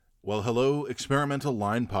Well, hello, Experimental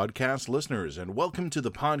Line podcast listeners, and welcome to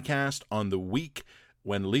the podcast on the week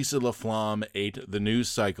when Lisa LaFlamme ate the news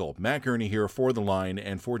cycle. Matt Gurney here for The Line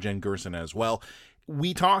and for Jen Gerson as well.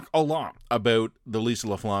 We talk a lot about the Lisa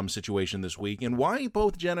LaFlamme situation this week and why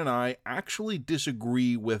both Jen and I actually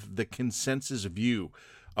disagree with the consensus view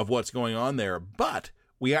of what's going on there, but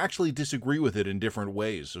we actually disagree with it in different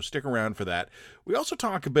ways, so stick around for that. We also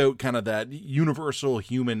talk about kind of that universal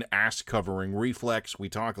human ass-covering reflex. We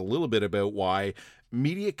talk a little bit about why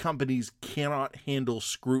media companies cannot handle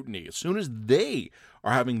scrutiny. As soon as they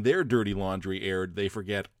are having their dirty laundry aired, they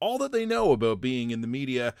forget all that they know about being in the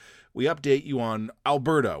media. We update you on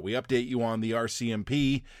Alberta. We update you on the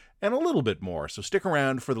RCMP and a little bit more. So stick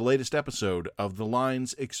around for the latest episode of The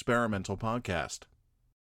Line's Experimental Podcast.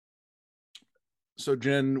 So,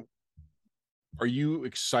 Jen, are you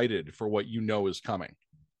excited for what you know is coming?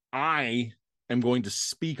 I am going to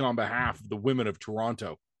speak on behalf of the women of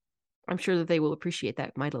Toronto. I'm sure that they will appreciate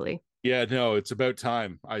that mightily. Yeah, no, it's about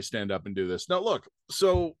time I stand up and do this. Now, look,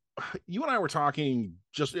 so you and I were talking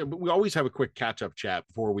we always have a quick catch-up chat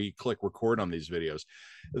before we click record on these videos.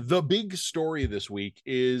 The big story this week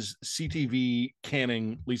is CTV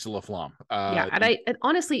canning Lisa LaFlamme. And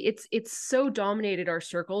honestly, it's so dominated our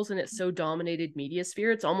circles and it's so dominated media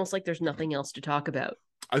sphere. It's almost like there's nothing else to talk about.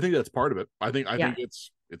 I think that's part of it. I think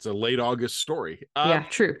it's a late August story.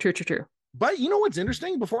 True. But you know what's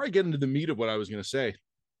interesting? Before I get into the meat of what I was going to say,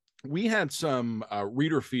 we had some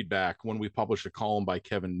reader feedback when we published a column by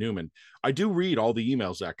Kevin Newman. I do read all the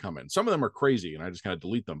emails that come in. Some of them are crazy and I just kind of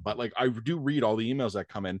delete them. But I do read all the emails that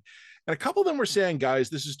come in. And a couple of them were saying, guys,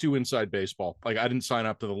 this is too inside baseball. I didn't sign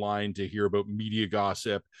up to the line to hear about media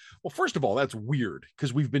gossip. Well, first of all, that's weird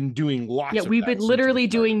because we've been doing lots of we've been literally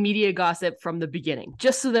doing media gossip from the beginning,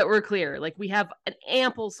 just so that we're clear. We have an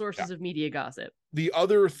ample sources of media gossip. The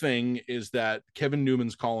other thing is that Kevin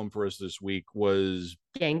Newman's column for us this week was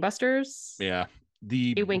gangbusters. Yeah.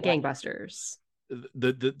 It went gangbusters.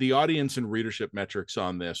 The audience and readership metrics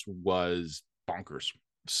on this was bonkers.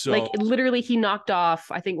 So literally he knocked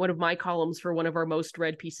off, I think, one of my columns for one of our most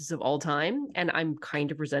read pieces of all time. And I'm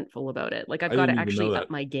kind of resentful about it. I've got to actually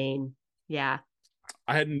up my game. Yeah.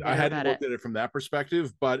 I hadn't looked at it from that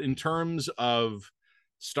perspective, but in terms of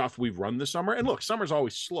stuff we've run this summer, and look, summer's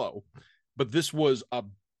always slow, but this was a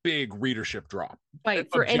big readership drop. Right.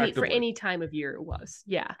 For any time of year it was.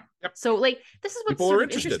 Yeah. Yep. So this is what's sort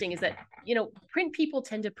of interesting is that, print people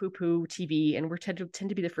tend to poo-poo TV and we're tend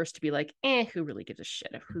to be the first to be like, who really gives a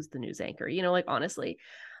shit of who's the news anchor, honestly.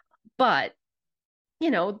 But,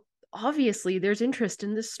 obviously there's interest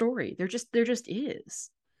in this story. There just is.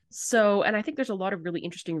 So, and I think there's a lot of really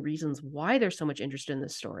interesting reasons why there's so much interest in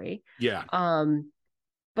this story. Yeah.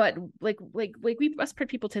 But we us print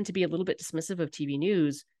people tend to be a little bit dismissive of TV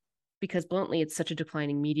news because bluntly it's such a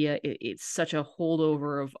declining media. It's such a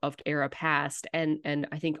holdover of era past. And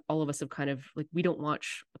I think all of us have kind of we don't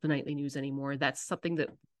watch the nightly news anymore. That's something that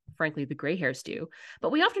frankly the gray hairs do.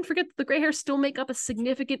 But we often forget that the gray hairs still make up a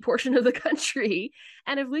significant portion of the country.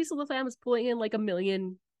 And if Lisa LaFlamme is pulling in 1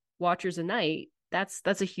 million watchers a night, that's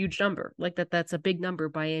a huge number. That's a big number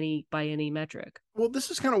by any metric. Well,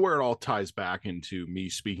 this is kind of where it all ties back into me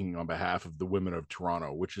speaking on behalf of the women of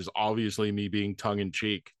Toronto, which is obviously me being tongue in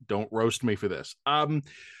cheek. Don't roast me for this.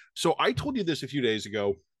 So I told you this a few days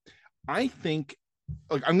ago. I think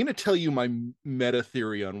I'm going to tell you my meta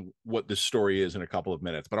theory on what this story is in a couple of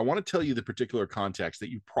minutes, but I want to tell you the particular context that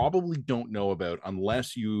you probably don't know about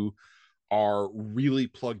unless you are really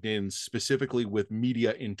plugged in specifically with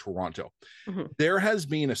media in Toronto. Mm-hmm. There has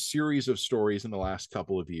been a series of stories in the last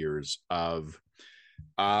couple of years of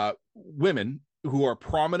women who are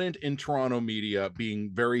prominent in Toronto media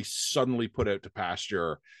being very suddenly put out to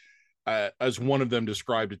pasture, as one of them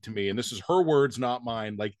described it to me. And this is her words, not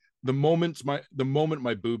mine. The moment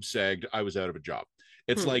my boob sagged, I was out of a job.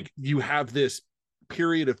 It's you have this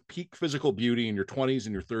period of peak physical beauty in your 20s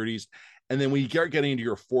and your 30s. And then when you start getting into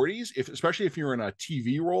your 40s, especially if you're in a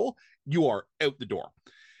TV role, you are out the door.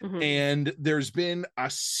 Mm-hmm. And there's been a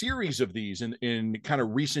series of these in kind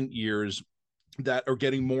of recent years that are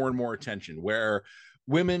getting more and more attention, where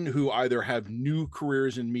women who either have new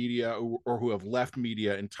careers in media or who have left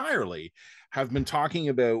media entirely have been talking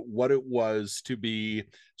about what it was to be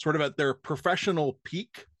sort of at their professional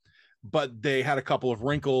peak, but they had a couple of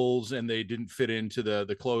wrinkles and they didn't fit into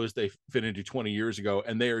the clothes they fit into 20 years ago,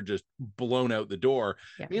 and they are just blown out the door.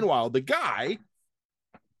 Yeah. Meanwhile, the guy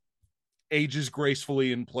ages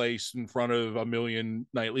gracefully in place in front of 1 million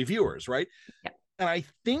nightly viewers, right? Yeah. And I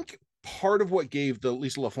think part of what gave the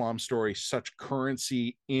Lisa LaFlamme story such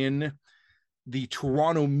currency in the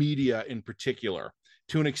Toronto media in particular,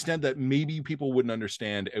 to an extent that maybe people wouldn't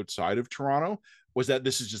understand outside of Toronto, was that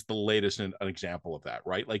this is just the latest an example of that,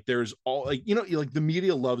 right? Like there's all like, like the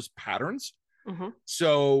media loves patterns. Mm-hmm.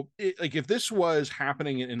 So like if this was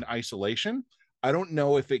happening in isolation, I don't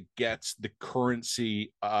know if it gets the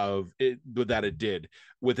currency of it that it did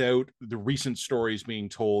without the recent stories being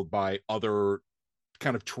told by other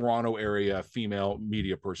kind of Toronto area female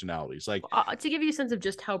media personalities. Like to give you a sense of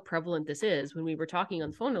just how prevalent this is, when we were talking on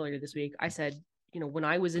the phone earlier this week, I said, when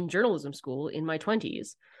I was in journalism school in my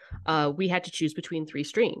 20s, we had to choose between 3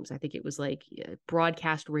 streams. I think it was like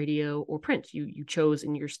broadcast, radio, or print. You chose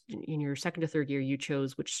in your second to third year, you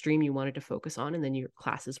chose which stream you wanted to focus on, and then your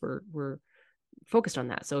classes were focused on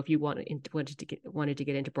that. So if you wanted to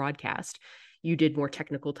get into broadcast, you did more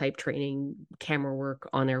technical type training, camera work,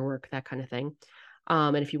 on-air work, that kind of thing.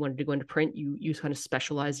 And if you wanted to go into print, you kind of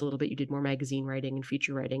specialized a little bit. You did more magazine writing and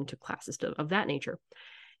feature writing, took classes of that nature.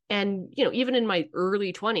 And, even in my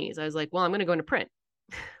early 20s, I was like, well, I'm going to go into print.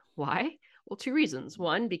 Why? Well, 2 reasons.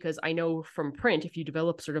 One, because I know from print, if you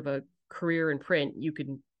develop sort of a career in print, you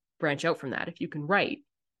can branch out from that. If you can write,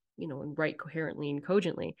 and write coherently and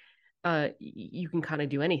cogently, you can kind of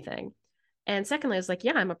do anything. And secondly, I was like,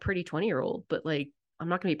 yeah, I'm a pretty 20-year-old, but like, I'm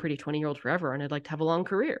not going to be a pretty 20-year-old forever. And I'd like to have a long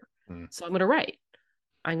career. So I'm going to write.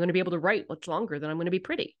 I'm going to be able to write much longer than I'm going to be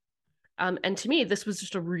pretty. And to me, this was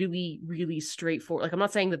just a really, really straightforward, like, I'm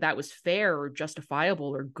not saying that was fair or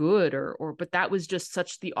justifiable or good but that was just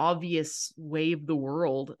such the obvious way of the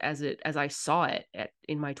world as I saw it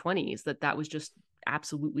in my 20s, that was just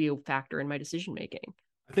absolutely a factor in my decision making.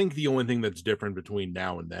 I think the only thing that's different between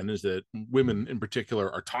now and then is that women in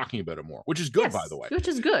particular are talking about it more, which is good, by the way. Which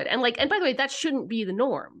is good. And by the way, that shouldn't be the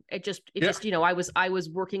norm. It just, I was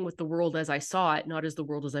working with the world as I saw it, not as the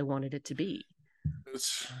world as I wanted it to be.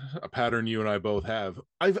 It's a pattern you and I both have.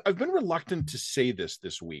 I've been reluctant to say this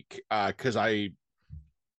week because I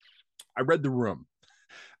read The Room,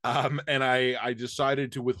 and I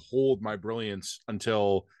decided to withhold my brilliance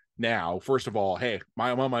until now. First of all, hey,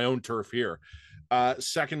 I'm on my own turf here.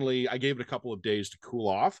 Secondly, I gave it a couple of days to cool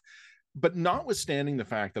off. But notwithstanding the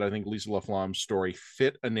fact that I think Lisa LaFlamme's story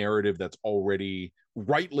fit a narrative that's already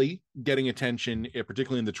rightly getting attention,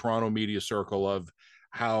 particularly in the Toronto media circle, of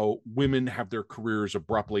how women have their careers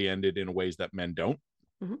abruptly ended in ways that men don't.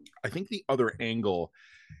 Mm-hmm. I think the other angle,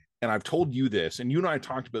 and I've told you this, and you and I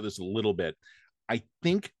talked about this a little bit, I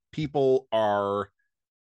think people are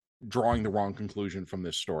drawing the wrong conclusion from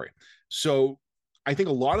this story. So I think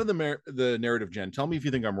a lot of the narrative, Jen, tell me if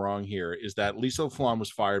you think I'm wrong here, is that Lisa LaFlamme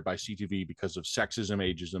was fired by CTV because of sexism,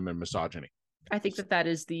 ageism, and misogyny. I think that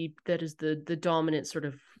is the dominant sort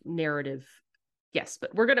of narrative. Yes,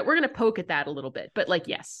 but we're gonna poke at that a little bit. But like,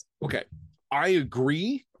 yes. Okay. I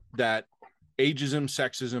agree that ageism,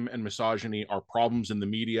 sexism, and misogyny are problems in the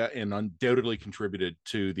media and undoubtedly contributed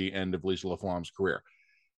to the end of Lisa LaFlamme's career.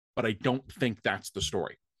 But I don't think that's the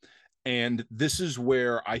story. And this is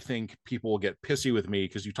where I think people will get pissy with me,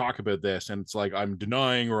 because you talk about this and it's like I'm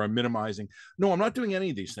denying or I'm minimizing. No, I'm not doing any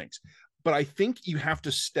of these things. But I think you have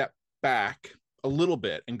to step back a little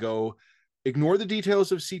bit and go, ignore the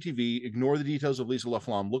details of CTV, ignore the details of Lisa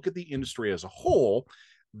LaFlamme, look at the industry as a whole.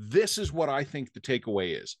 This is what I think the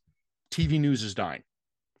takeaway is. TV news is dying.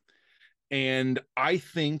 And I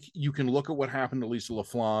think you can look at what happened to Lisa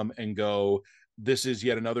LaFlamme and go, this is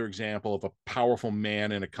yet another example of a powerful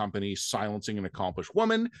man in a company silencing an accomplished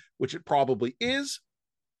woman, which it probably is.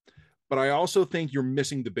 But I also think you're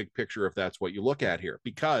missing the big picture if that's what you look at here,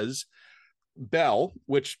 because Bell,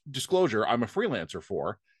 which, disclosure, I'm a freelancer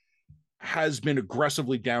for, has been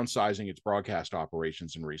aggressively downsizing its broadcast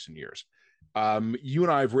operations in recent years. You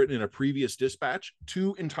and I have written in a previous dispatch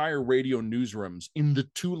 2 entire radio newsrooms in the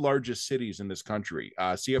 2 largest cities in this country,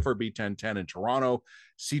 CFRB 1010 in Toronto,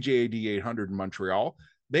 CJAD 800 in Montreal.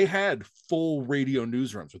 They had full radio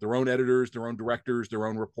newsrooms with their own editors, their own directors, their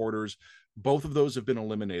own reporters. Both of those have been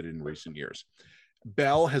eliminated in recent years.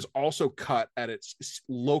 Bell has also cut at its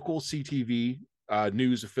local CTV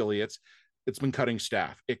news affiliates. It's been cutting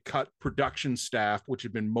staff. It cut production staff, which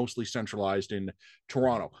had been mostly centralized in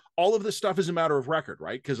Toronto. All of this stuff is a matter of record,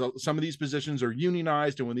 right? Because some of these positions are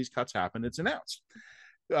unionized, and when these cuts happen, it's announced.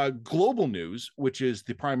 Global News, which is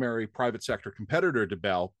the primary private sector competitor to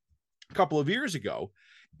Bell, a couple of years ago,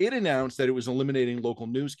 it announced that it was eliminating local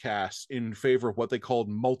newscasts in favor of what they called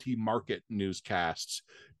multi-market newscasts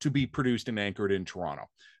to be produced and anchored in Toronto.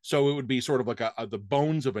 So it would be sort of like the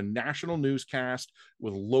bones of a national newscast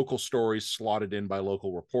with local stories slotted in by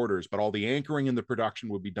local reporters, but all the anchoring and the production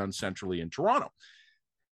would be done centrally in Toronto.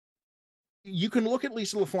 you can look at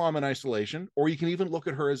Lisa LaFlamme in isolation, or you can even look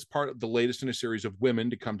at her as part of the latest in a series of women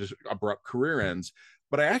to come to abrupt career ends.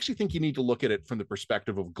 But I actually think you need to look at it from the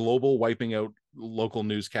perspective of global wiping out local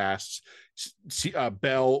newscasts,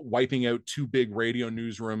 Bell wiping out two big radio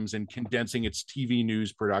newsrooms and condensing its TV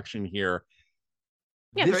news production here.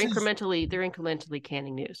 Yeah, they're incrementally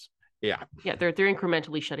canning news. Yeah. Yeah, they're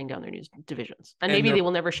incrementally shutting down their news divisions. And maybe they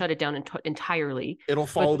will never shut it down entirely. It'll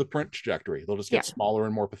follow the print trajectory. They'll just get smaller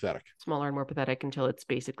and more pathetic. Smaller and more pathetic until it's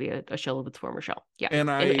basically a shell of its former shell. Yeah.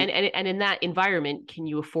 And in that environment, can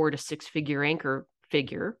you afford a 6-figure anchor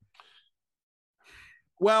figure?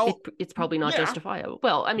 Well, it's probably not justifiable.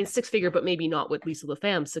 Well, I mean, 6-figure, but maybe not with Lisa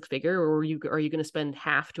LaFlamme's 6-figure. Or are you going to spend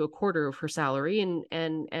half to a quarter of her salary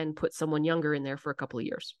and put someone younger in there for a couple of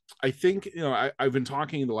years? I think, I've been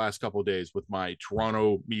talking the last couple of days with my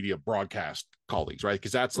Toronto media broadcast colleagues, right?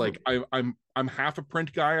 Because that's like I'm half a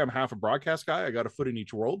print guy, I'm half a broadcast guy. I got a foot in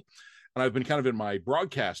each world. And I've been kind of in my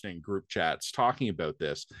broadcasting group chats talking about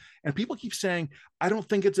this. And people keep saying, I don't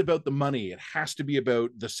think it's about the money. It has to be about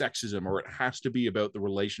the sexism, or it has to be about the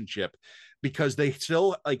relationship, because they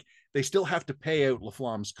still have to pay out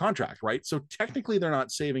LaFlamme's contract, right? So technically they're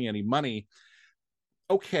not saving any money.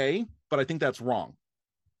 Okay, but I think that's wrong.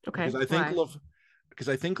 Okay. Because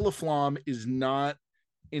I think LaFlamme is not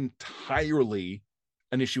entirely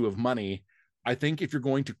an issue of money. I think if you're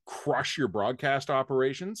going to crush your broadcast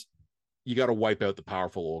operations, you got to wipe out the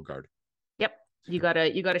powerful old guard. Yep. You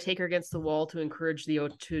gotta take her against the wall to discourage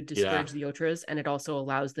the ultras, and it also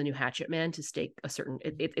allows the new hatchet man to stake a certain.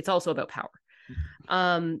 It's also about power.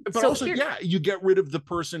 You get rid of the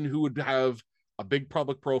person who would have a big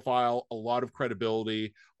public profile, a lot of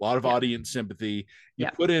credibility, a lot of audience sympathy. You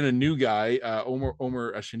put in a new guy,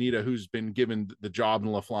 Omer Ashanida, who's been given the job in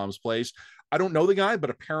LaFlamme's place. I don't know the guy,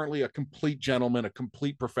 but apparently a complete gentleman, a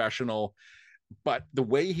complete professional. But the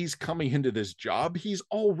way he's coming into this job, he's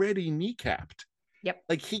already kneecapped. Yep.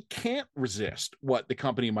 Like, he can't resist what the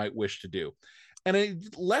company might wish to do. And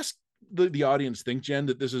lest the audience think, Jen,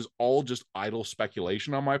 that this is all just idle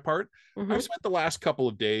speculation on my part. Mm-hmm. I've spent the last couple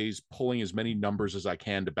of days pulling as many numbers as I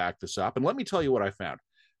can to back this up. And let me tell you what I found.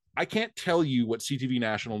 I can't tell you what CTV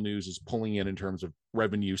National News is pulling in terms of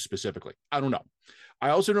revenue specifically. I don't know.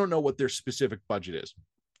 I also don't know what their specific budget is.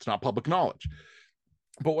 It's not public knowledge.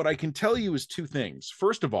 But what I can tell you is two things.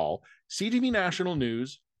 First of all, CTV National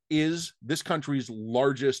News is this country's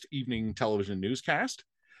largest evening television newscast,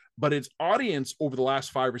 but its audience over the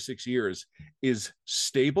last 5 or 6 years is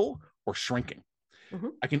stable or shrinking. Mm-hmm.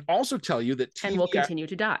 I can also tell you that TV will continue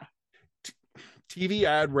to die. TV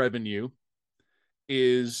ad revenue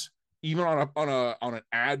is, even on an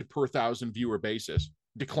ad per 1,000 viewer basis,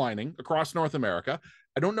 declining across North America.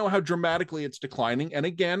 I don't know how dramatically it's declining. And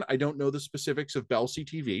again, I don't know the specifics of Bell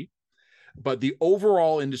CTV, but the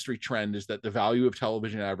overall industry trend is that the value of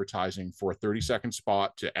television advertising for a 30-second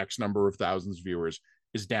spot to X number of thousands of viewers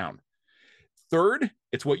is down. Third,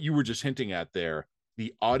 it's what you were just hinting at there.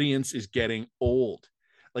 The audience is getting old.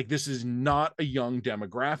 Like, this is not a young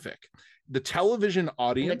demographic. The television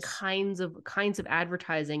audience, and the kinds of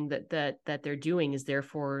advertising that they're doing is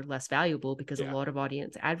therefore less valuable, because a lot of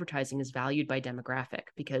audience advertising is valued by demographic,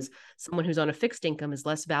 because someone who's on a fixed income is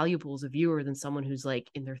less valuable as a viewer than someone who's like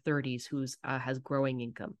in their 30s who's has growing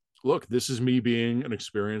income. Look, this is me being an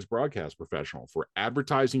experienced broadcast professional. For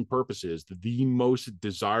advertising purposes, the most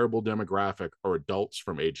desirable demographic are adults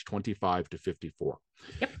from age 25 to 54.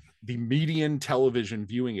 Yep. The median television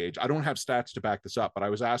viewing age, I don't have stats to back this up, but I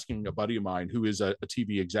was asking a buddy of mine who is a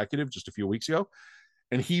TV executive just a few weeks ago,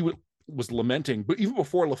 and he was lamenting, but even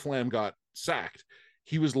before LaFlamme got sacked,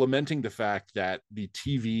 he was lamenting the fact that the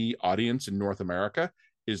TV audience in North America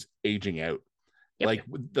is aging out. Yep.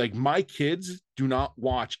 Like my kids do not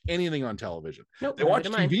watch anything on television. Nope, they watch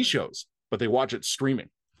TV shows, but they watch it streaming.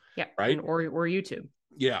 Yeah. Right. Or YouTube.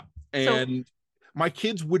 Yeah. And my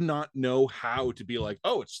kids would not know how to be like,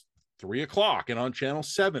 oh, it's 3:00 and on channel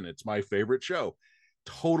 7, it's my favorite show.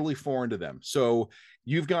 Totally foreign to them. So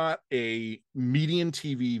you've got a median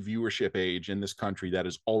TV viewership age in this country that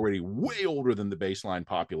is already way older than the baseline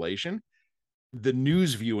population. The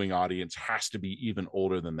news viewing audience has to be even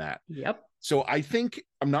older than that. Yep. So I think,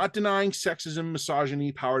 I'm not denying sexism,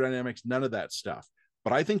 misogyny, power dynamics, none of that stuff.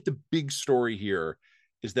 But I think the big story here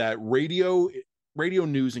is that radio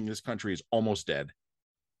news in this country is almost dead.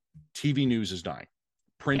 TV news is dying.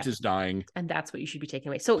 Print is dying. And that's what you should be taking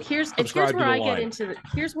away. So here's where I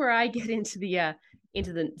get into the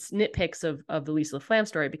nitpicks of the Lisa LaFlamme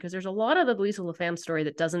story, because there's a lot of the Lisa LaFlamme story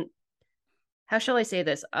that doesn't how shall I say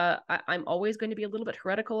this? I'm always going to be a little bit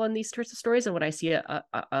heretical on these sorts of stories, and when I see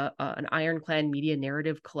an ironclad media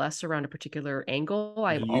narrative coalesce around a particular angle,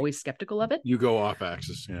 I'm always skeptical of it. You go off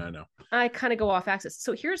axis, yeah, I know. I kind of go off axis.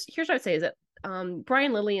 So here's what I'd say is that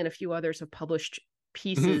Brian Lilley and a few others have published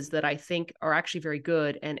pieces that I think are actually very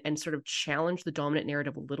good and sort of challenge the dominant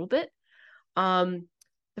narrative a little bit. The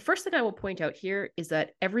first thing I will point out here is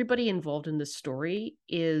that everybody involved in this story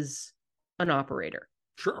is an operator.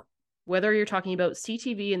 Sure. Whether you're talking about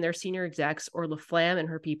CTV and their senior execs or LaFlamme and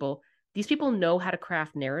her people, these people know how to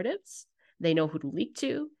craft narratives. They know who to leak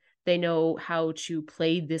to. They know how to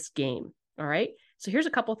play this game. All right. So here's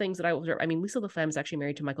a couple of things that I will observe. I mean, Lisa LaFlamme is actually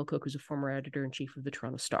married to Michael Cook, who's a former editor-in-chief of the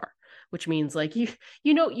Toronto Star, which means like you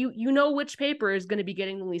know which paper is going to be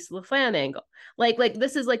getting the Lisa LaFlamme angle. Like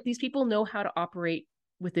this is like these people know how to operate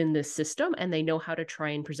within this system, and they know how to try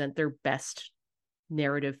and present their best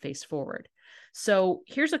narrative face forward. So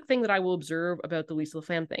here's a thing that I will observe about the Lisa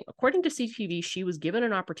LaFlamme thing. According to CTV, she was given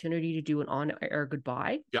an opportunity to do an on-air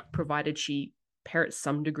goodbye, provided she parrots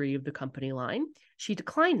some degree of the company line. She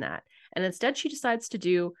declined that, and instead she decides to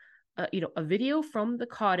do, a video from the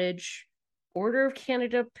cottage, Order of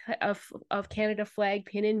Canada of Canada flag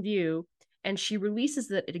pin in view, and she releases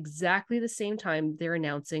it at exactly the same time they're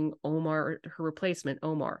announcing Omar, her replacement,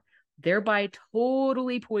 Omar, thereby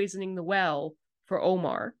totally poisoning the well for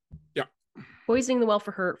Omar. Yeah. Poisoning the well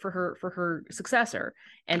for her successor,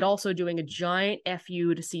 and also doing a giant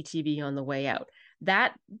FU to CTV on the way out.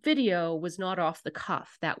 That video was not off the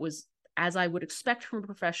cuff. That was, as I would expect from a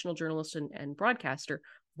professional journalist and broadcaster,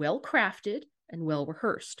 well crafted and well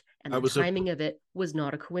rehearsed. And the timing of it was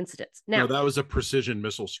not a coincidence. Now, no, that was a precision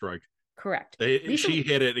missile strike. Correct. She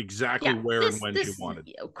hit it exactly where and when she wanted.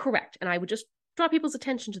 Correct. And I would just draw people's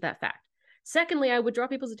attention to that fact. Secondly, I would draw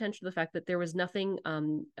people's attention to the fact that there was nothing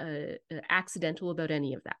accidental about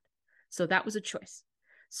any of that. So that was a choice.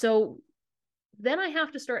 So then I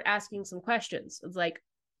have to start asking some questions. It's like,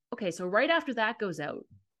 okay, so right after that goes out,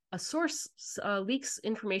 a source leaks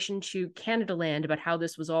information to Canada Land about how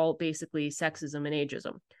this was all basically sexism and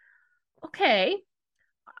ageism. Okay.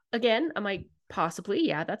 Again, am I possibly?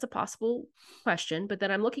 Yeah, that's a possible question. But then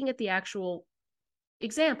I'm looking at the actual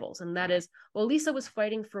examples, and that is, well, Lisa was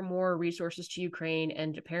fighting for more resources to Ukraine,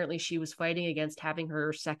 and apparently she was fighting against having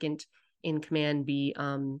her second in command be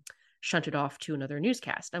shunted off to another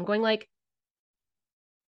newscast. I'm going like,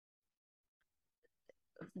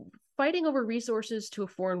 fighting over resources to a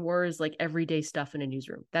foreign war is like everyday stuff in a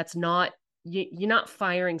newsroom. That's not, you're not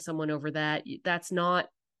firing someone over that. That's not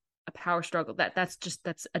a power struggle. That's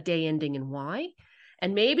a day ending. And why?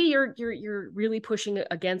 And maybe you're really pushing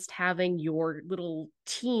against having your little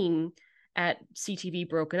team at CTV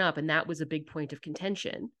broken up, and that was a big point of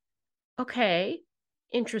contention. Okay,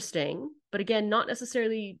 interesting, but again, not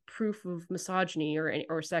necessarily proof of misogyny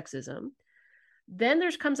or sexism. Then there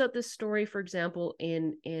comes out this story, for example,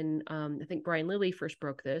 in I think Brian Lilley first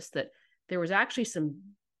broke this, that there was actually some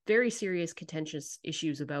very serious contentious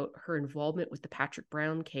issues about her involvement with the Patrick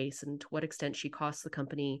Brown case and to what extent she cost the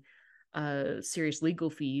company serious legal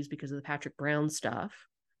fees because of the Patrick Brown stuff.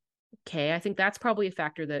 Okay, I think that's probably a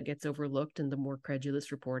factor that gets overlooked in the more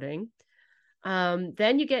credulous reporting.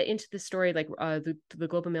 Then you get into the story, like the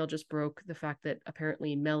Globe and Mail just broke the fact that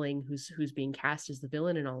apparently Melling, who's being cast as the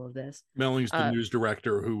villain in all of this. Melling's the news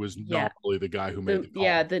director, who was not really the guy who made the call.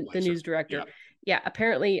 Yeah, the news director. Yeah,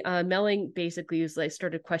 apparently Melling basically was like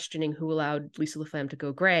started questioning who allowed Lisa LaFlamme to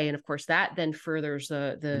go gray, and of course that then furthers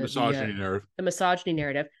the misogyny narrative. The misogyny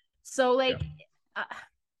narrative. So like,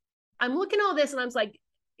 I'm looking at all this and I'm like,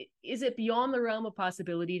 is it beyond the realm of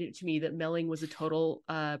possibility to me that Melling was a total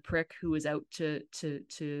prick who was out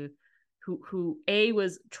who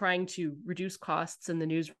was trying to reduce costs in the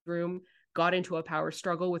newsroom, got into a power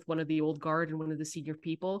struggle with one of the old guard and one of the senior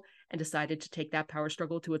people, and decided to take that power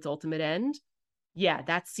struggle to its ultimate end? Yeah,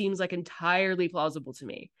 that seems like entirely plausible to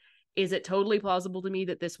me. Is it totally plausible to me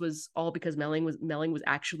that this was all because Melling was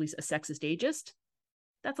actually a sexist ageist?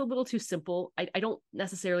 That's a little too simple. I don't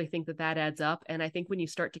necessarily think that adds up. And I think when you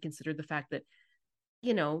start to consider the fact that,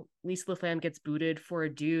 Lisa LaFlamme gets booted for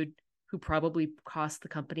a dude who probably cost the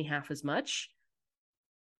company half as much,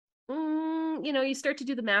 you start to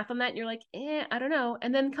do the math on that and you're like, I don't know.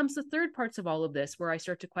 And then comes the third parts of all of this where I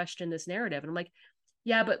start to question this narrative. And I'm like,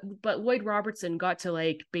 yeah, but Lloyd Robertson got to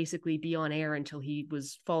like basically be on air until he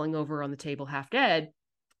was falling over on the table half dead.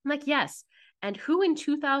 I'm like, yes. And who in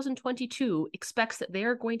 2022 expects that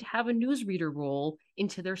they're going to have a newsreader role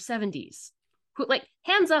into their 70s? Who, like,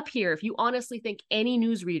 hands up here if you honestly think any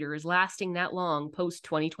newsreader is lasting that long post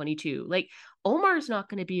 2022. Like, Omar's not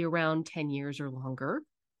going to be around 10 years or longer.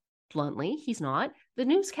 bluntly, he's not. The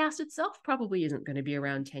newscast itself probably isn't going to be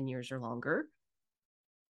around 10 years or longer.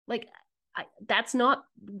 Like,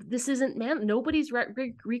 this isn't nobody's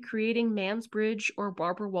recreating Mansbridge or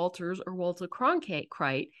Barbara Walters or Walter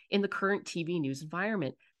Cronkite in the current TV news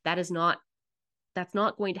environment. That's not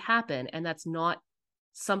going to happen. And that's not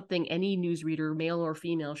something any newsreader, male or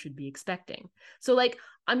female, should be expecting. So, like,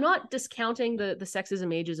 I'm not discounting the sexism,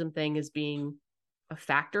 ageism thing as being a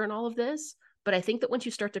factor in all of this, but I think that once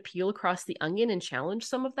you start to peel across the onion and challenge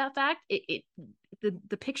some of that fact,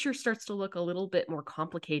 the picture starts to look a little bit more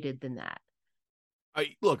complicated than that.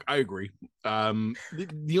 I agree.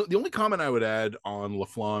 The only comment I would add on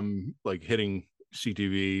Laflamme, like, hitting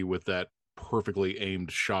CTV with that perfectly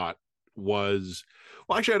aimed shot was,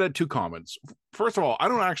 well, actually, I'd had two comments. First of all, I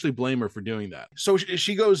don't actually blame her for doing that. So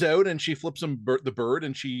she goes out and she flips the bird,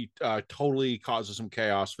 and she totally causes some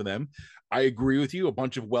chaos for them. I agree with you. A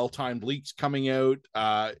bunch of well-timed leaks coming out,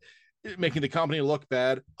 making the company look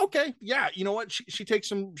bad. Okay, yeah, you know what? She takes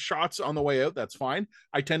some shots on the way out. That's fine.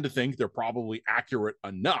 I tend to think they're probably accurate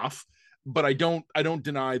enough, but I don't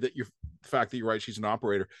deny that the fact that you're right. She's an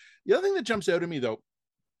operator. The other thing that jumps out at me, though,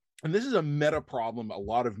 and this is a meta problem a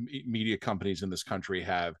lot of media companies in this country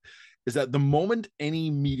have, is that the moment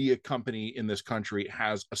any media company in this country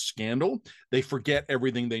has a scandal, they forget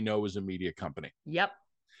everything they know as a media company. Yep.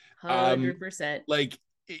 100%. Like,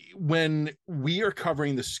 when we are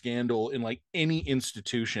covering the scandal in, like, any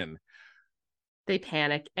institution, they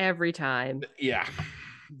panic every time. Yeah.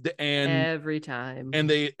 And every time. And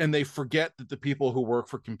they forget that the people who work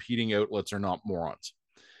for competing outlets are not morons.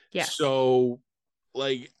 Yeah. So,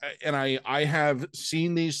 like, and I have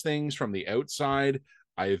seen these things from the outside.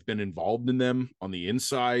 I have been involved in them on the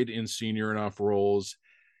inside in senior enough roles.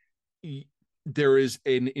 There is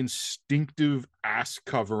an instinctive ass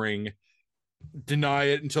covering. Deny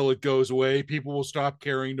it until it goes away. People will stop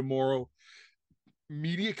caring tomorrow.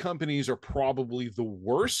 Media companies are probably the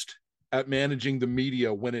worst at managing the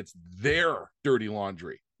media when it's their dirty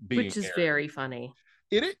laundry being which is aired. Very funny.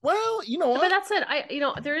 Well, you know what? But that said,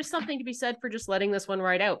 there is something to be said for just letting this one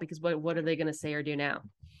ride out, because what are they going to say or do now?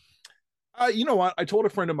 You know what? I told a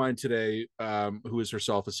friend of mine today, who is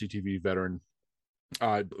herself a CTV veteran,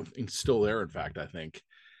 still there, in fact, I think.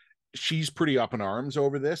 She's pretty up in arms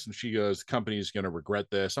over this, and she goes, the company's going to regret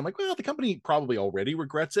this. I'm like, well, the company probably already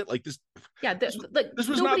regrets it. Like, this. Yeah, this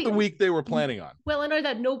was not the week they were planning on. Well, I know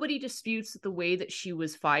that nobody disputes that the way that she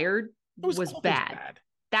was fired was bad.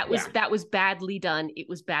 That was badly done. It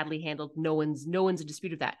was badly handled. No one's in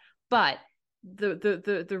dispute of that. But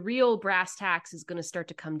the real brass tacks is going to start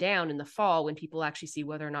to come down in the fall when people actually see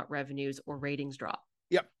whether or not revenues or ratings drop.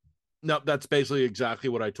 Yep. No, that's basically exactly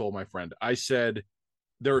what I told my friend. I said,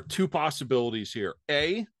 there are two possibilities here.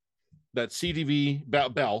 A, that CTV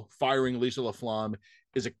Bell firing Lisa Laflamme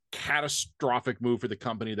is a catastrophic move for the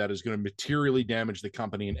company that is going to materially damage the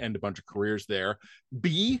company and end a bunch of careers there.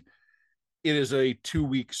 B, it is a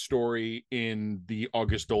 2-week story in the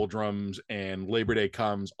August doldrums, and Labor Day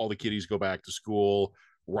comes, all the kiddies go back to school,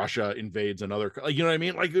 Russia invades another, like, you know what I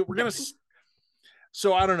mean? Like, we're going to,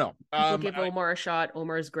 so I don't know. People give Omar a shot.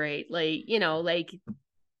 Omar's great. Like,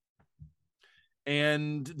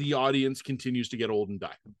 and the audience continues to get old and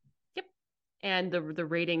die. Yep. And the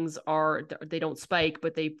ratings they don't spike,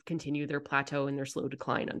 but they continue their plateau and their slow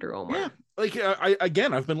decline under Omar. Yeah. Like,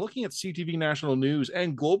 I've been looking at CTV national news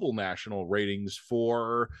and global national ratings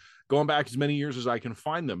for going back as many years as I can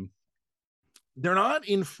find them. They're not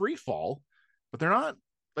in free fall, but they're not,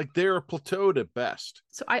 like, they're plateaued at best.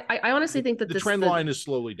 So I honestly think that the trend line is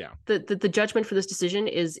slowly down. The judgment for this decision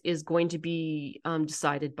is going to be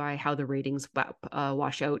decided by how the ratings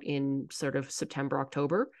wash out in sort of September,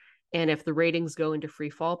 October. And if the ratings go into free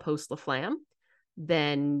fall post Laflamme,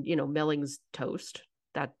 then, Melling's toast.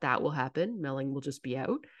 That will happen. Melling will just be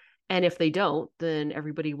out. And if they don't, then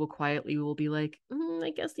everybody will be like, I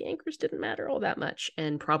guess the anchors didn't matter all that much.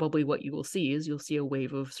 And probably what you will see is a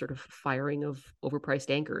wave of sort of firing of overpriced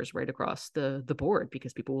anchors right across the board,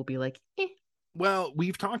 because people will be like, eh. Well,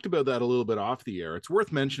 we've talked about that a little bit off the air. It's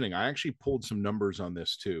worth mentioning. I actually pulled some numbers on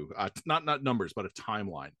this too. Not numbers, but a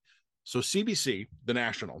timeline. So CBC, the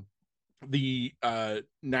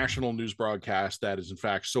national news broadcast that is in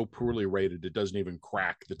fact so poorly rated it doesn't even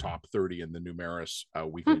crack the top 30 in the Numeris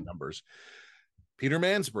weekly numbers. Peter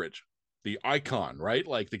Mansbridge, the icon, right?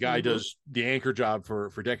 Like, the guy does the anchor job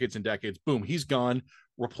for decades and decades. Boom, he's gone,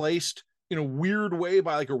 replaced in a weird way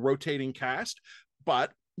by, like, a rotating cast.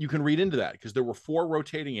 But you can read into that because there were 4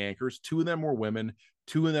 rotating anchors. 2 of them were women,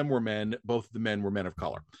 2 of them were men. Both of the men were men of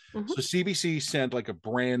color. So CBC sent like a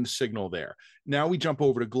brand signal there. Now we jump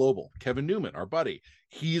over to Global. Kevin Newman, our buddy,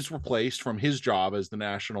 he's replaced from his job as the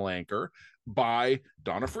national anchor by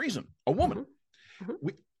Donna Friesen, a woman.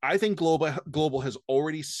 I think Global has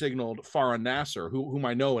already signaled Farah Nasser, whom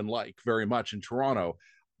I know and like very much in Toronto.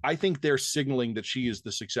 I think they're signaling that she is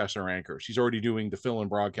the successor anchor. She's already doing the fill-in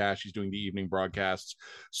broadcast. She's doing the evening broadcasts.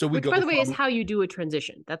 So which, by the way, is how you do a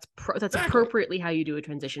transition. That's exactly. Appropriately how you do a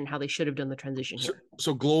transition. How they should have done the transition here.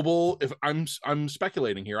 So Global. If I'm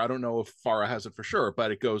speculating here, I don't know if Farah has it for sure, but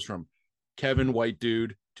it goes from Kevin white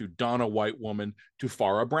dude to Donna white woman to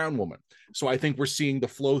Farah brown woman. So I think we're seeing the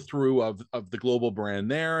flow through of the Global brand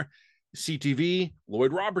there. CTV,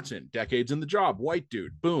 Lloyd Robertson, decades in the job, white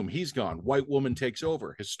dude, boom, he's gone. White woman takes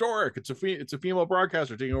over. Historic, it's a female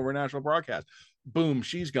broadcaster taking over a national broadcast. Boom,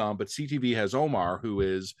 she's gone. But CTV has Omar, who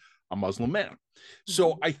is a Muslim man.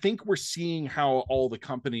 So I think we're seeing how all the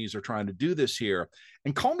companies are trying to do this here.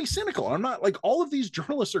 And call me cynical. I'm not like, all of these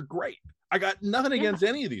journalists are great. I got nothing against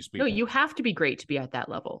any of these people. No, you have to be great to be at that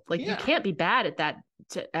level. Like you can't be bad at that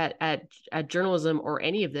at journalism or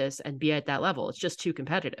any of this and be at that level. It's just too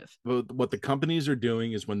competitive. But what the companies are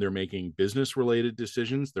doing is when they're making business related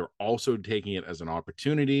decisions, they're also taking it as an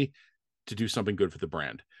opportunity to do something good for the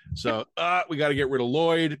brand. So we got to get rid of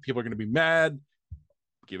Lloyd. People are going to be mad.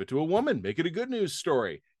 Give it to a woman. Make it a good news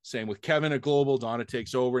story. Same with Kevin at Global. Donna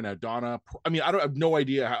takes over. Now Donna, I mean, I have no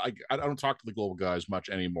idea how, I don't talk to the Global guys much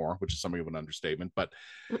anymore, which is something of an understatement, but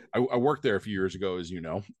I worked there a few years ago, as you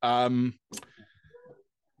know.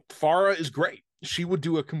 Farah is great. She would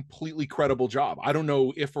do a completely credible job. I don't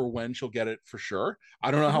know if or when she'll get it for sure. I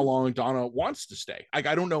don't know how long Donna wants to stay. I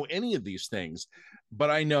don't know any of these things, but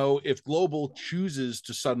I know if Global chooses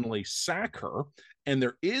to suddenly sack her and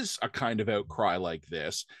there is a kind of outcry like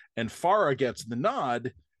this and Farah gets the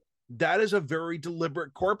nod, that is a very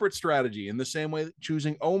deliberate corporate strategy in the same way that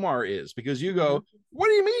choosing Omar is, because you go, what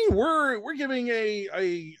do you mean? We're giving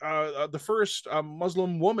the first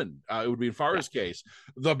Muslim woman, it would be in Farah's case,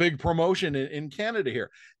 the big promotion in Canada here.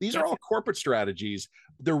 These are all corporate strategies.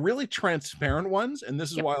 They're really transparent ones. And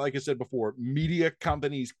this is why, like I said before, media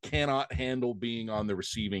companies cannot handle being on the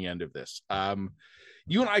receiving end of this.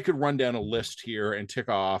 You and I could run down a list here and tick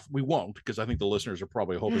off. We won't, because I think the listeners are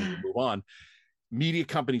probably hoping to move on. Media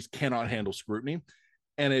companies cannot handle scrutiny.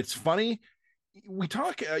 And it's funny, we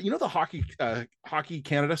talk, the Hockey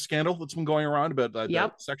Canada scandal that's been going around about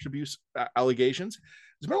the sexual abuse allegations.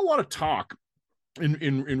 There's been a lot of talk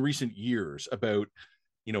in recent years about,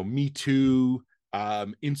 Me Too,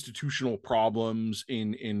 institutional problems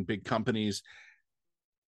in big companies.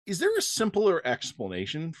 Is there a simpler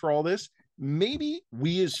explanation for all this? Maybe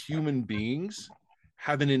we as human beings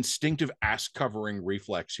have an instinctive ass covering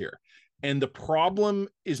reflex here. And the problem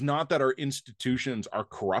is not that our institutions are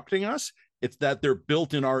corrupting us. It's that they're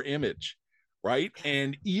built in our image, right?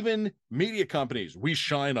 And even media companies, we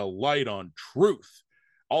shine a light on truth.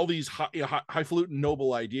 All these highfalutin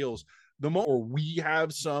noble ideals. The moment we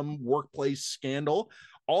have some workplace scandal,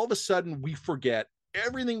 all of a sudden we forget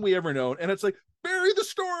everything we ever known. And it's like, bury the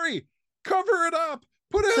story, cover it up.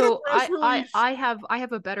 I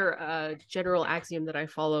have a better general axiom that I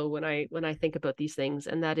follow when I think about these things,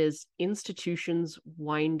 and that is institutions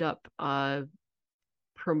wind up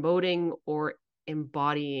promoting or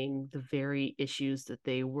embodying the very issues that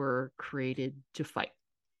they were created to fight.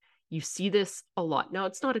 You see this a lot. Now,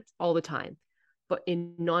 it's not all the time, but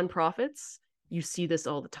in nonprofits, you see this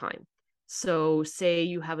all the time. So say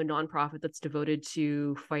you have a nonprofit that's devoted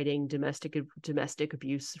to fighting domestic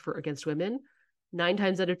abuse against women. 9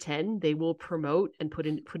 times out of 10, they will promote and put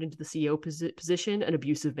into the CEO position an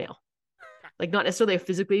abusive male. Like not necessarily a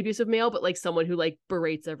physically abusive male, but like someone who like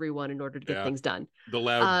berates everyone in order to get things done. The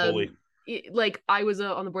loud bully. I was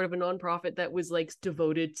on the board of a nonprofit that was like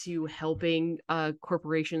devoted to helping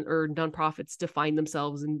corporations or nonprofits define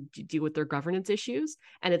themselves and deal with their governance issues.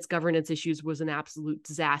 And its governance issues was an absolute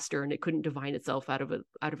disaster, and it couldn't define itself out of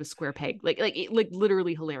a square peg. Like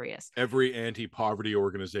literally hilarious. Every anti-poverty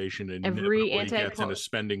organization gets in a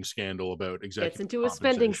spending scandal about executive. Gets into a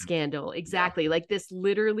spending scandal, exactly. Like this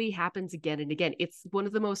literally happens again and again. It's one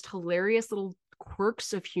of the most hilarious little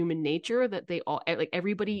quirks of human nature that they all, like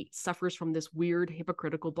everybody suffers from this weird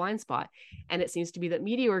hypocritical blind spot. And it seems to be that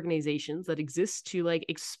media organizations that exist to like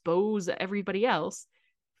expose everybody else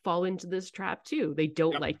fall into this trap too. They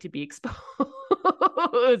don't like to be exposed.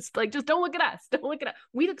 Like, just don't look at us. Don't look at us.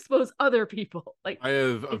 We'd expose other people. Like, I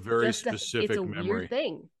have a very specific memory. Weird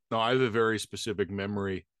thing. No, I have a very specific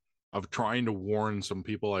memory of trying to warn some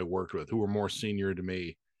people I worked with who were more senior to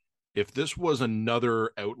me If this was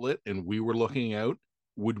another outlet and we were looking out,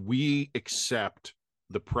 would we accept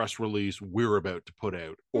the press release we're about to put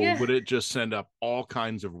out, or Yeah, would it just send up all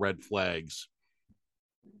kinds of red flags?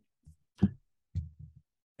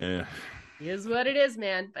 Eh. is what it is,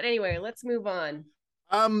 man. But anyway, let's move on.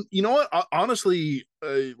 You know what? Honestly,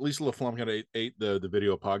 Lisa LaFlamme ate the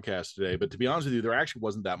video podcast today, but to be honest with you, there actually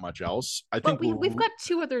wasn't that much else. I But think we've got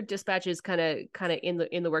two other dispatches kind of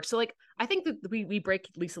in the works. So like I think that we break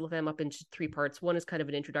Lisa LaFemme up into three parts. One is kind of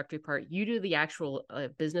an introductory part. You do the actual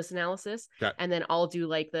business analysis, okay. And then I'll do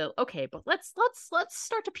like the okay, but let's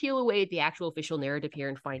start to peel away the actual official narrative here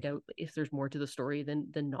and find out if there's more to the story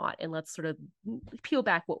than not, and let's sort of peel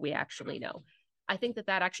back what we actually know. I think that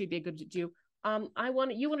actually be a good to do. You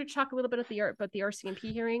want to talk a little bit about the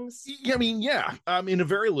RCMP hearings? Yeah, I mean, yeah, in a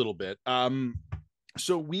very little bit.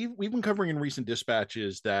 So we've been covering in recent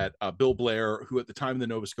dispatches that Bill Blair, who at the time of the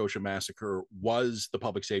Nova Scotia massacre was the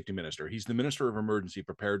public safety minister, he's the minister of emergency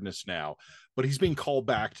preparedness now, but he's being called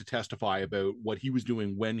back to testify about what he was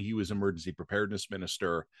doing when he was emergency preparedness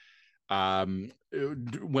minister. In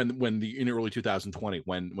early 2020,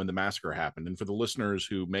 when the massacre happened. And for the listeners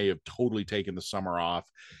who may have totally taken the summer off,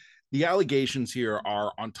 the allegations here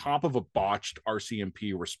are on top of a botched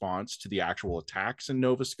RCMP response to the actual attacks in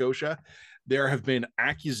Nova Scotia. There have been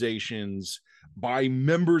accusations by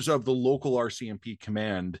members of the local RCMP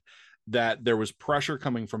command that there was pressure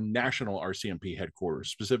coming from national RCMP headquarters,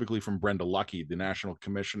 specifically from Brenda Lucki, the national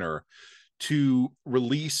commissioner, to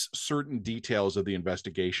release certain details of the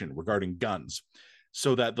investigation regarding guns,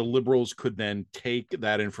 so that the Liberals could then take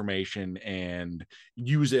that information and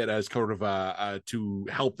use it as kind of to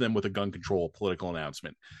help them with a gun control political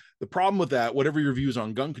announcement. The problem with that, whatever your views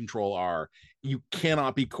on gun control are, you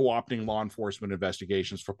cannot be co-opting law enforcement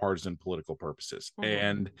investigations for partisan political purposes. Mm-hmm.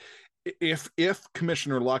 And if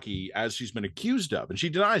Commissioner Lucki, as she's been accused of, and she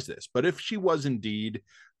denies this, but if she was indeed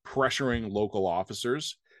pressuring local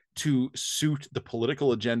officers to suit the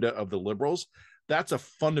political agenda of the Liberals, that's a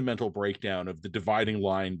fundamental breakdown of the dividing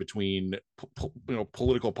line between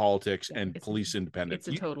political politics and police independence.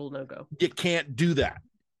 It's a total no-go. You can't do that.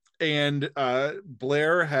 And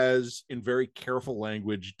Blair has, in very careful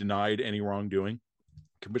language, denied any wrongdoing.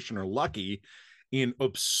 Commissioner Lucki, in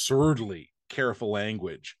absurdly careful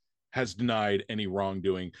language, has denied any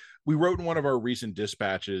wrongdoing. We wrote in one of our recent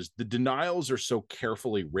dispatches, the denials are so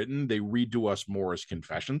carefully written, they read to us more as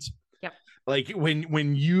confessions. Yep. Like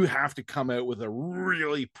when you have to come out with a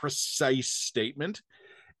really precise statement,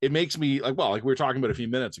 it makes me like we were talking about a few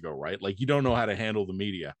minutes ago, right? Like you don't know how to handle the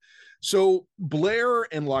media. So Blair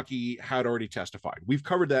and Lucki had already testified. We've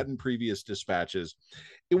covered that in previous dispatches.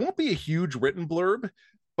 It won't be a huge written blurb,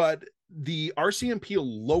 but the RCMP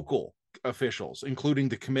local officials, including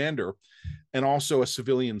the commander and also a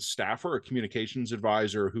civilian staffer, a communications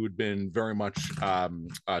advisor who had been very much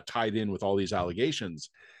tied in with all these allegations,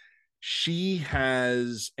 she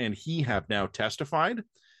has and he have now testified.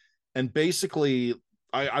 And basically,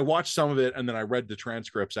 I watched some of it and then I read the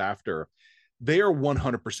transcripts after. They are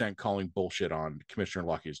 100% calling bullshit on Commissioner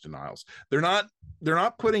Lucki's denials. They're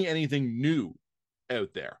not putting anything new out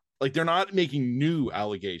there. Like they're not making new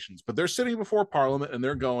allegations, but they're sitting before Parliament and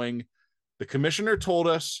they're going, the commissioner told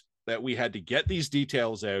us that we had to get these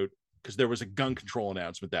details out because there was a gun control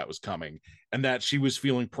announcement that was coming and that she was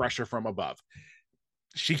feeling pressure from above.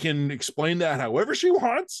 She can explain that however she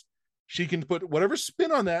wants. She can put whatever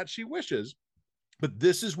spin on that she wishes. But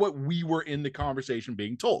this is what we were in the conversation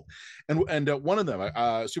being told. And one of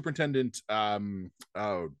them, Superintendent Darren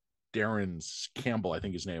Campbell, I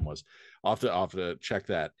think his name was. I'll have to check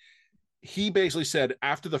that. He basically said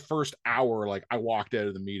after the first hour, like I walked out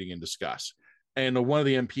of the meeting and discussed. And one of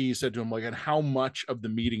the MPs said to him, like, and how much of the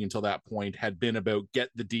meeting until that point had been about get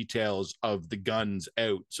the details of the guns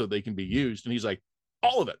out so they can be used. And he's like,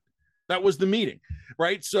 all of it. That was the meeting,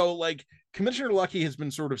 right? So like Commissioner Lucki has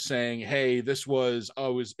been sort of saying, hey, this was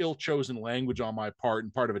ill-chosen language on my part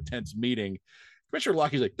and part of a tense meeting. Commissioner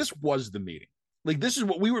Lucki's like, this was the meeting. Like, this is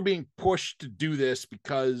what we were being pushed to do this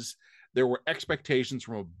because there were expectations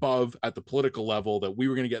from above at the political level that we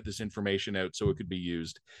were going to get this information out so it could be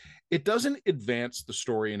used. It doesn't advance the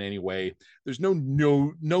story in any way. There's no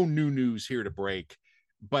new news here to break,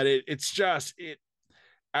 but it's just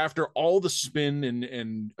after all the spin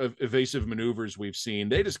and evasive maneuvers we've seen,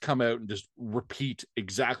 they just come out and just repeat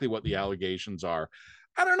exactly what the allegations are.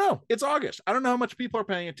 I don't know. It's August. I don't know how much people are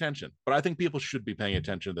paying attention, but I think people should be paying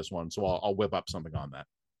attention to this one. So I'll whip up something on that.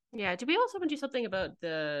 Yeah. Did we also want to do something about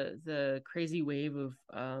the crazy wave of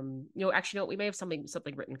actually no, we may have something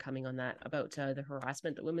written coming on that about the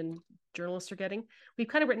harassment that women journalists are getting. We've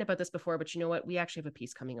kind of written about this before, but you know what? We actually have a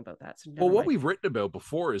piece coming about that. So Well, never what mind. we've written about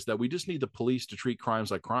before is that we just need the police to treat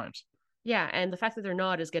crimes like crimes. Yeah, and the fact that they're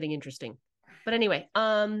not is getting interesting. But anyway,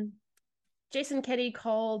 Jason Kenney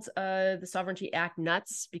called the Sovereignty Act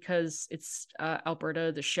nuts because it's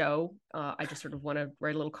Alberta, the show. I just sort of want to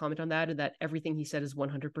write a little comment on that, and that everything he said is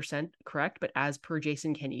 100% correct. But as per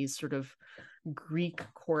Jason Kenney's sort of Greek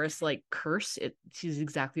chorus like curse, he's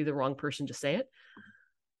exactly the wrong person to say it.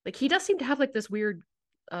 Like, he does seem to have like this weird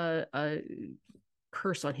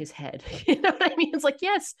curse on his head. You know what I mean? It's like,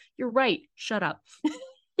 yes, you're right. Shut up.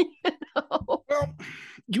 You know? Well,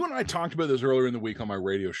 you and I talked about this earlier in the week on my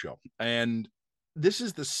radio show, and this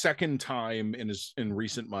is the second time in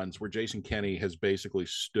recent months where Jason Kenney has basically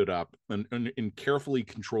stood up in carefully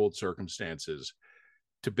controlled circumstances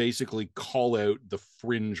to basically call out the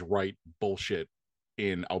fringe right bullshit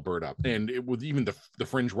in Alberta, and it was even the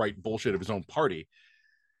fringe right bullshit of his own party.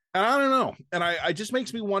 And I don't know. And I just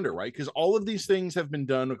makes me wonder, right? Because all of these things have been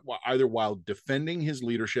done either while defending his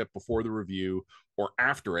leadership before the review or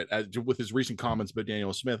after it, as with his recent comments about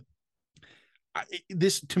Danielle Smith.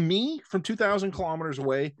 This, to me, from 2,000 kilometers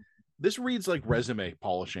away, this reads like resume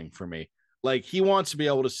polishing for me. Like, he wants to be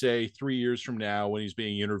able to say 3 years from now when he's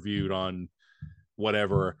being interviewed on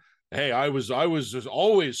whatever, hey, I was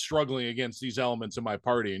always struggling against these elements in my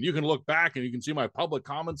party. And you can look back and you can see my public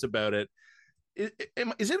comments about it.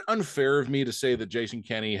 Is it unfair of me to say that Jason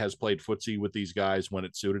Kenney has played footsie with these guys when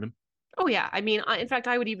it suited him? Oh yeah, I mean, in fact,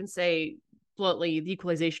 I would even say bluntly, the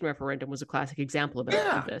equalization referendum was a classic example of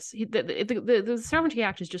this. The Sovereignty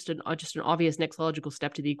Act is just an obvious next logical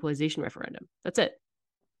step to the equalization referendum. That's it.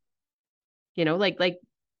 You know,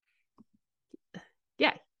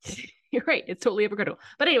 yeah. You're right. It's totally hypocritical.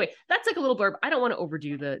 But anyway, that's like a little blurb. I don't want to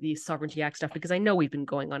overdo the Sovereignty Act stuff because I know we've been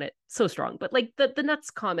going on it so strong. But like the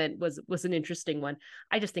nuts comment was an interesting one.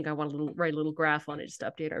 I just think I want to write a little graph on it just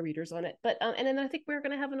to update our readers on it. But and then I think we're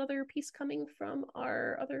going to have another piece coming from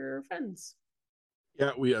our other friends.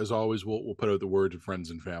 Yeah, we, as always, we'll put out the word to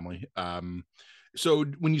friends and family. So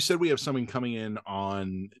when you said we have something coming in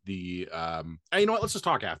on the you know what, let's just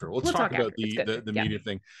talk after. We'll talk about the media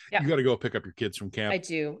thing. You got to go pick up your kids from camp. I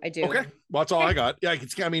do. Okay, well, that's all I got. Yeah,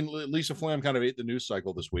 I mean, Lisa Flam kind of ate the news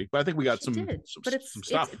cycle this week, but I think we got some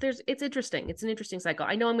stuff. It's interesting. It's an interesting cycle.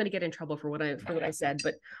 I know I'm going to get in trouble for what I said,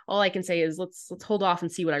 but all I can say is let's hold off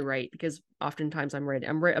and see what I write, because oftentimes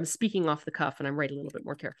I'm speaking off the cuff and I'm writing a little bit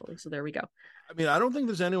more carefully. So there we go. I mean, I don't think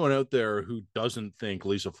there's anyone out there who doesn't think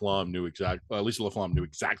Lisa LaFlamme knew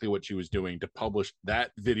exactly what she was doing to publish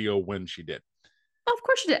that video when she did. Oh, of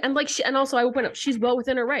course she did, and and also I will point out she's well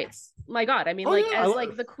within her rights. My God, I mean, as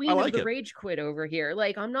the queen of the rage quit over here.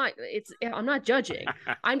 Like, I'm not judging.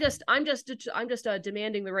 I'm just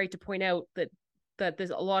demanding the right to point out that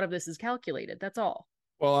there's a lot of this is calculated. That's all.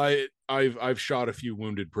 Well, I've shot a few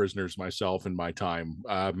wounded prisoners myself in my time.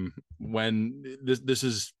 When this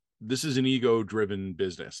is an ego-driven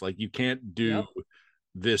business. Like, you can't do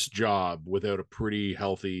this job without a pretty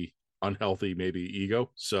unhealthy maybe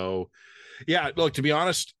ego. So yeah, look, to be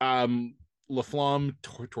honest, LaFlamme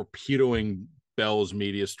torpedoing Bell's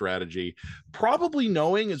media strategy, probably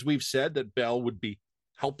knowing, as we've said, that Bell would be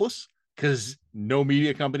helpless because no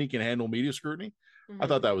media company can handle media scrutiny. Mm-hmm. I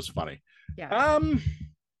thought that was funny. Yeah.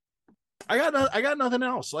 I got nothing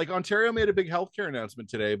else. Like, Ontario made a big healthcare announcement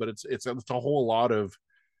today, but it's a whole lot of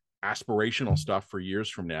aspirational stuff for years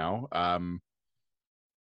from now.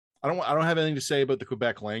 I don't have anything to say about the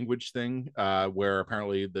Quebec language thing, where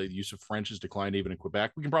apparently the use of French has declined even in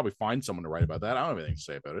Quebec. We can probably find someone to write about that. I don't have anything to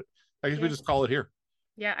say about it. I guess we just call it here.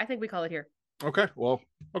 Yeah, I think we call it here. Okay. Well,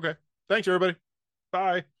 okay. Thanks, everybody.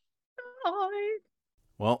 Bye. Bye.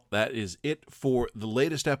 Well, that is it for the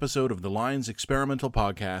latest episode of the Lions Experimental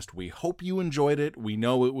Podcast. We hope you enjoyed it. We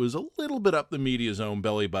know it was a little bit up the media zone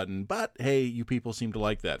belly button, but hey, you people seem to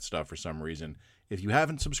like that stuff for some reason. If you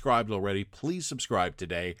haven't subscribed already, please subscribe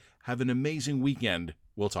today. Have an amazing weekend.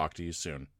 We'll talk to you soon.